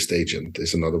generalist agent,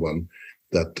 is another one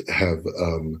that have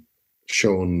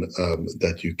shown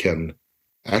that you can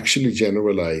actually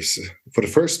generalize, for the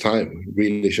first time,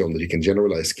 really shown that you can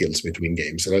generalize skills between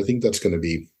games. And I think that's going to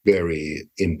be very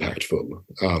impactful.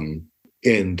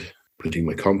 And putting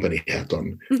my company hat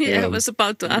on. Yeah, I was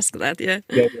about to ask that, yeah.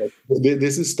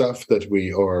 This is stuff that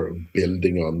we are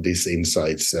building on, these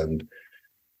insights and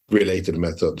related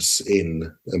methods in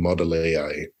a model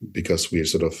AI, because we're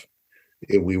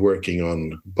working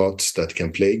on bots that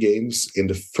can play games in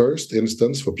the first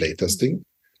instance for playtesting,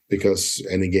 because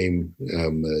any game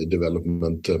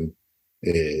development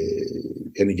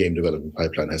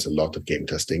pipeline has a lot of game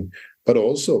testing, but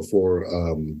also for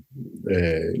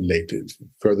later,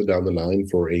 further down the line,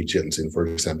 for agents in, for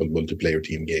example, multiplayer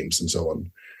team games and so on.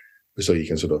 So you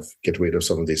can sort of get rid of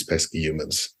some of these pesky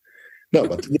humans. No,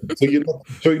 but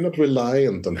you're not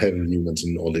reliant on having humans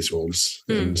in all these roles,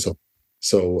 and so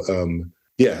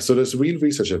there's real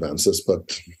research advances,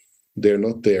 but they're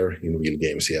not there in real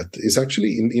games yet. It's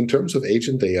actually in terms of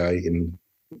agent AI in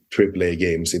AAA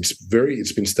games, it's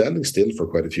been standing still for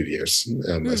quite a few years,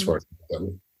 as far as I can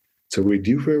tell. So we're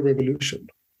due for a revolution.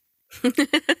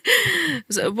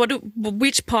 So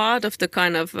which part of the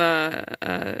kind of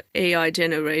AI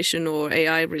generation or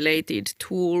AI related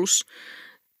tools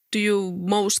do you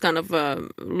most kind of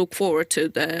look forward to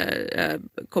the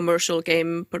commercial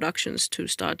game productions to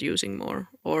start using more,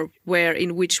 or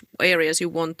in which areas you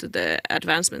want the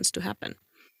advancements to happen?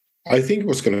 I think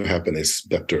what's going to happen is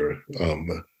better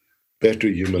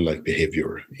human-like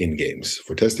behavior in games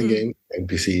for testing games,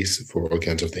 NPCs, for all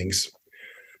kinds of things.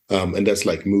 And that's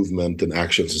like movement and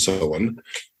actions and so on.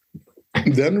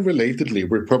 Then, relatedly,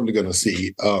 we're probably going to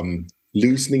see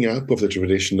loosening up of the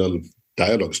traditional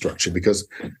dialogue structure, because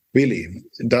really,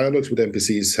 dialogues with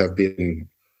NPCs have been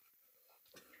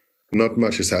not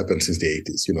much has happened since the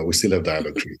 80s. We still have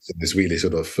dialogue trees. It's really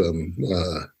sort of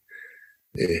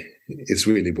it's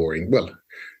really boring. Well,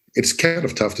 it's kind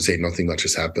of tough to say nothing much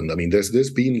has happened. I mean, there's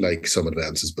been like some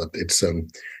advances, but it's and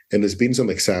there's been some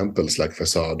examples like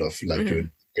Facade of like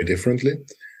doing it differently.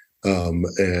 And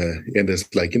there's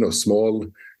like small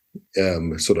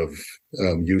sort of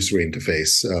user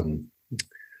interface,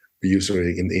 user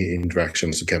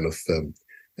interactions, kind of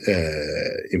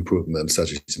improvements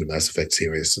such as in the Mass Effect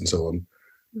series and so on.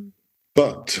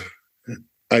 But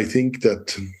I think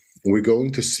that we're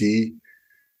going to see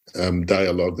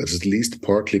dialogue that's at least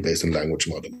partly based on language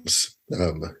models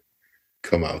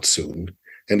come out soon.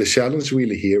 And the challenge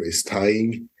really here is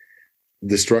tying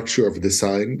the structure of a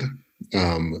designed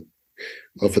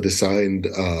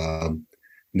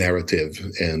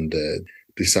narrative and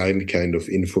designed kind of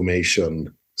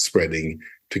information spreading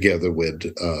together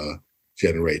with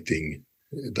generating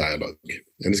dialogue.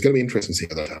 And it's going to be interesting to see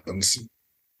how that happens.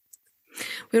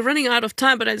 We're running out of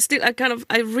time, but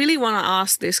I really want to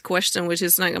ask this question, which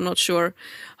is like, I'm not sure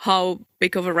how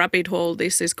big of a rabbit hole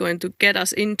this is going to get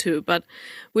us into, but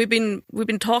we've been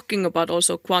talking about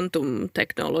also quantum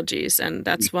technologies, and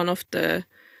that's one of the,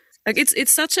 like,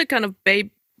 it's such a kind of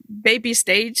baby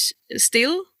stage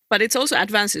still, but it's also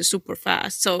advancing super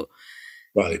fast. So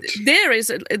right. There is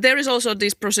also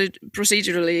this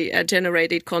procedurally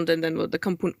generated content and what the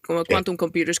quantum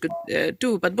computers could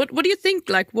do. But what do you think?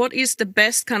 Like, what is the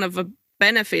best kind of a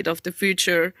benefit of the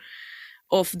future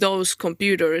of those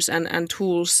computers and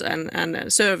tools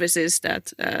and services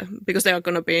that because they are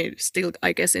going to be still,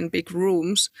 I guess, in big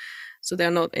rooms, so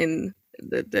they're not in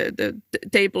the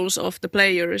tables of the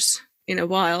players in a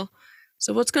while.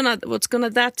 So what's gonna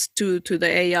that do to the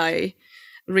AI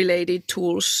related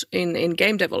tools in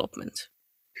game development?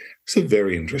 It's a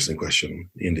very interesting question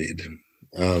indeed.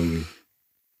 And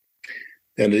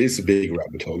it is a big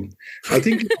rabbit hole. I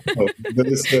think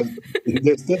there's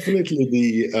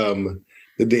definitely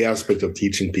the aspect of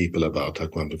teaching people about how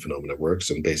quantum phenomena works,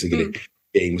 and basically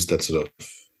games that sort of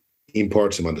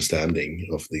impart some understanding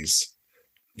of these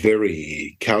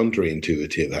very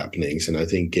counterintuitive happenings. And I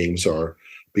think games are,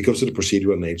 because of the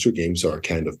procedural nature, games are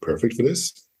kind of perfect for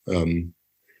this.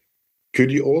 Could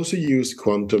you also use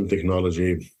quantum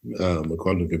technology,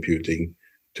 quantum computing,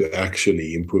 to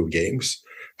actually improve games?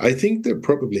 I think there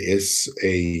probably is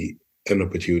an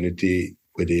opportunity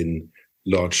within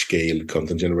large-scale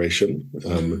content generation.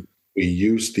 We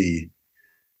use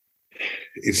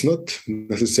it's not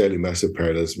necessarily massive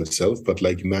parallelism itself, but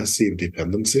like massive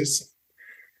dependencies.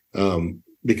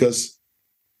 Because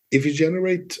if you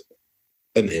generate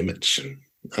an image,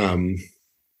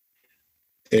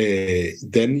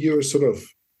 then you're sort of,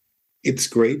 it's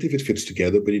great if it fits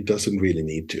together, but it doesn't really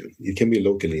need to. It can be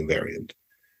locally invariant.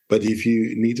 But if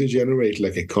you need to generate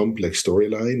like a complex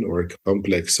storyline or a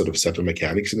complex sort of set of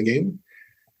mechanics in the game,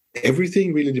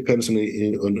 everything really depends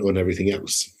on everything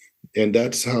else. And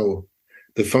that's how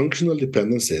the functional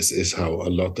dependencies is how a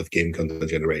lot of game content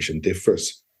generation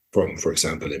differs from, for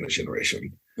example, image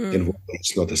generation. And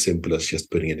it's not as simple as just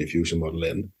putting a diffusion model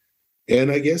in.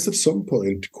 And I guess at some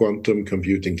point, quantum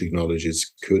computing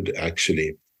technologies could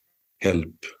actually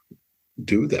help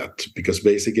do that, because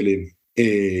basically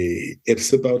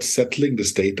it's about settling the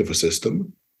state of a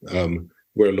system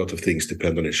where a lot of things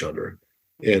depend on each other,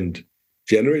 and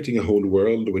generating a whole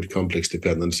world with complex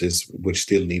dependencies which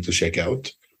still need to check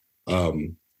out.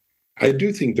 I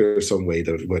do think there is some way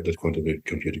that quantum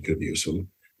computing could be useful.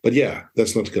 But yeah,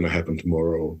 that's not going to happen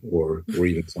tomorrow or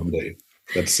even someday.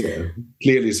 That's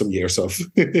clearly some years off.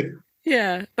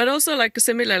 Yeah, but also like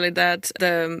similarly that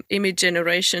the image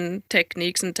generation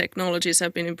techniques and technologies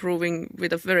have been improving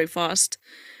with a very fast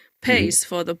pace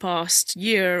for the past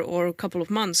year or a couple of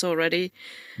months already.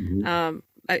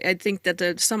 I think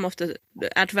that some of the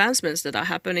advancements that are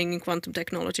happening in quantum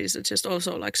technologies are just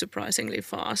also like surprisingly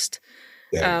fast.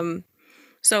 Yeah.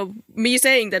 So me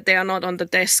saying that they are not on the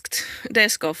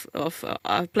desk of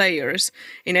players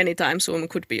in any time soon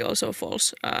could be also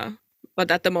false.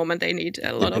 But at the moment they need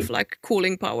a lot of like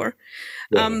cooling power.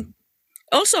 Yeah.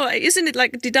 Also, isn't it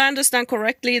like, did I understand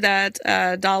correctly that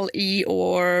DAL-E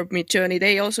or Midjourney,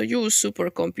 they also use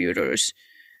supercomputers?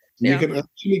 You can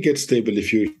actually get Stable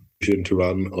Diffusion to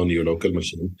run on your local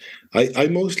machine. I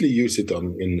mostly use it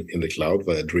in the cloud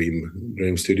via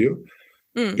Dream Studio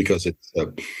because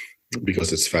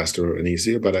it's faster and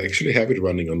easier. But I actually have it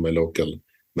running on my local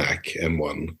Mac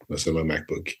M1, so my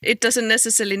MacBook. It doesn't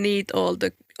necessarily need all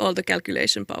the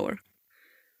calculation power.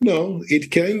 No,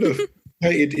 it kind of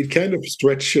it kind of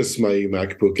stretches my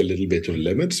MacBook a little bit to the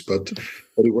limits, but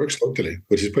it works locally,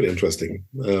 which is pretty interesting.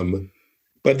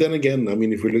 But then again, I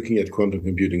mean, if we're looking at quantum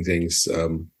computing things,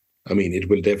 I mean, it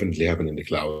will definitely happen in the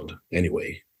cloud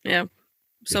anyway. Yeah.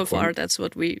 So far, that's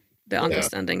what the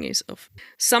understanding is of.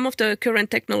 Some of the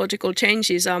current technological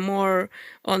changes are more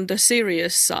on the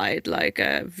serious side, like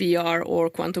VR or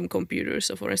quantum computers.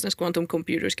 So, for instance, quantum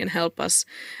computers can help us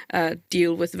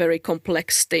deal with very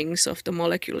complex things of the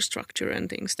molecule structure and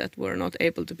things that were not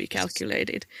able to be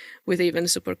calculated with even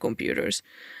supercomputers.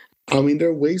 I mean, there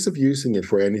are ways of using it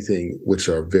for anything which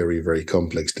are very, very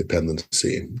complex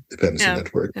dependency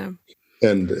network. Yeah.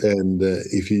 And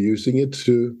if you're using it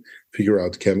to figure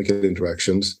out chemical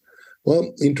interactions,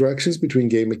 well, interactions between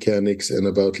game mechanics and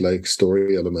about like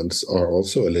story elements are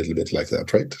also a little bit like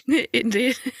that, right?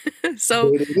 Indeed.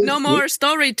 So no more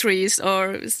story trees, or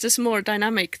it's just more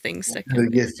dynamic things that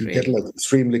can yes, you get like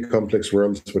extremely complex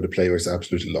worlds where the player is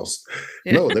absolutely lost.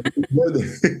 Yeah. No, that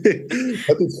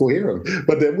is coherent.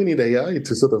 But then we need AI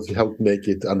to sort of help make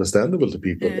it understandable to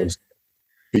people. Yeah. And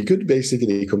we could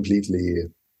basically completely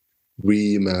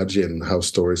reimagine how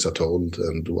stories are told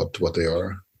and what they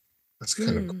are. That's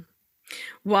kind of cool.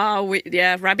 Wow,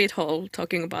 rabbit hole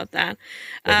talking about that.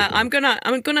 I'm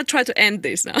gonna try to end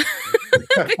this now.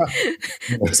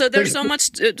 So there's so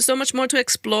much more to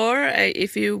explore.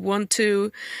 If you want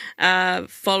to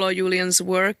follow Julian's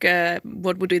work,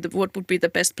 what would be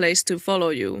the best place to follow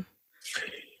you?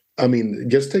 I mean,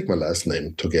 just take my last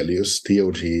name, Togelius,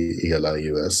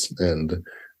 Togelius, and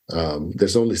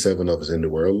there's only 7 of us in the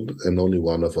world, and only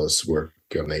one of us work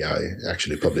on AI,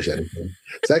 actually publish anything.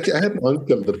 So actually, I have an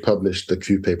uncle that published a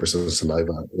few papers on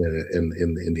saliva in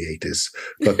the 80s.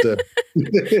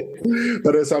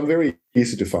 But so I'm very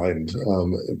easy to find.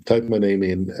 Type my name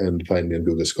in and find me on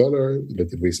Google Scholar,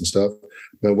 look at recent stuff.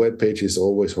 My webpage is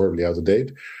always horribly out of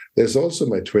date. There's also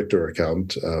my Twitter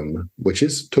account, which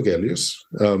is Togelius,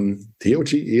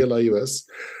 Togelius.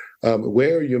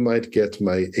 Where you might get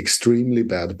my extremely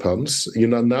bad puns. You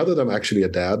know, now that I'm actually a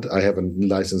dad, I have a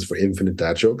license for infinite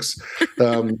dad jokes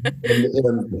and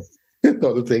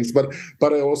other things. But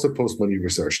I also post my new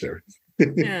research there.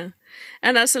 Yeah.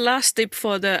 And as a last tip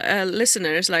for the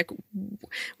listeners, like,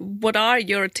 what are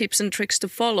your tips and tricks to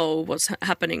follow what's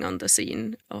happening on the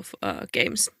scene of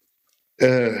games?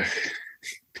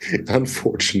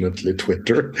 Unfortunately,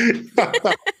 Twitter.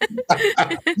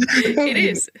 It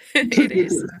is.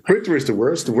 Twitter is the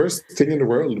worst thing in the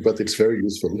world, but it's very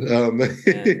useful.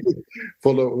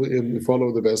 Follow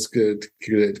the best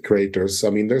creators. I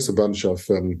mean, there's a bunch of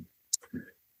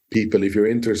people. If you're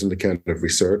interested in the kind of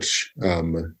research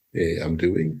I'm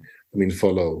doing, I mean,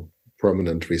 follow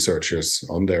prominent researchers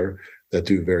on there that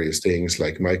do various things.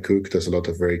 Like Mike Cook does a lot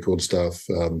of very cool stuff.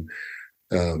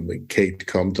 Kate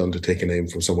Compton, to take a name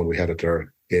from someone we had at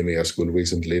our AMA school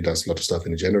recently, does a lot of stuff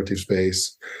in the generative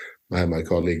space. I have my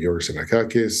colleague Yorgos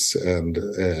Anakakis and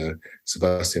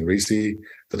Sebastian Risi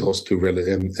that also do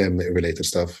related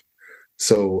stuff.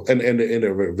 So and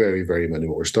there are very, very many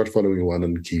more. Start following one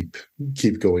and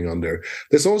keep going on there.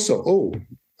 There's also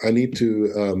I need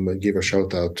to give a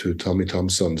shout out to Tommy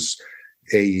Thompson's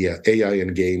AI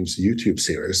and Games YouTube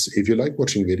series. If you like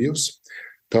watching videos,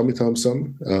 Tommy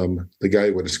Thompson, the guy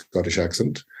with a Scottish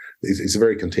accent, it's a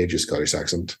very contagious Scottish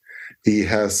accent. He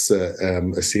has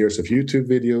a series of YouTube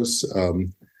videos,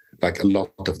 like a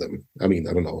lot of them. I mean,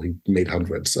 I don't know, he made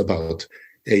hundreds about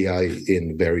AI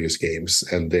in various games,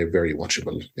 and they're very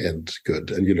watchable and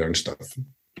good, and you learn stuff.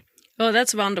 Oh,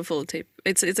 that's a wonderful tip.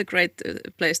 It's a great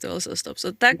place to also stop.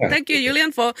 So thank you,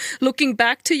 Julian, for looking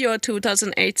back to your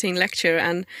 2018 lecture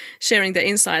and sharing the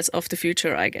insights of the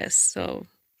future, I guess. So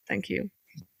thank you.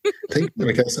 Thank you,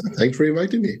 Mikasa. Thanks for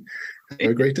inviting me.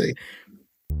 Have a great day.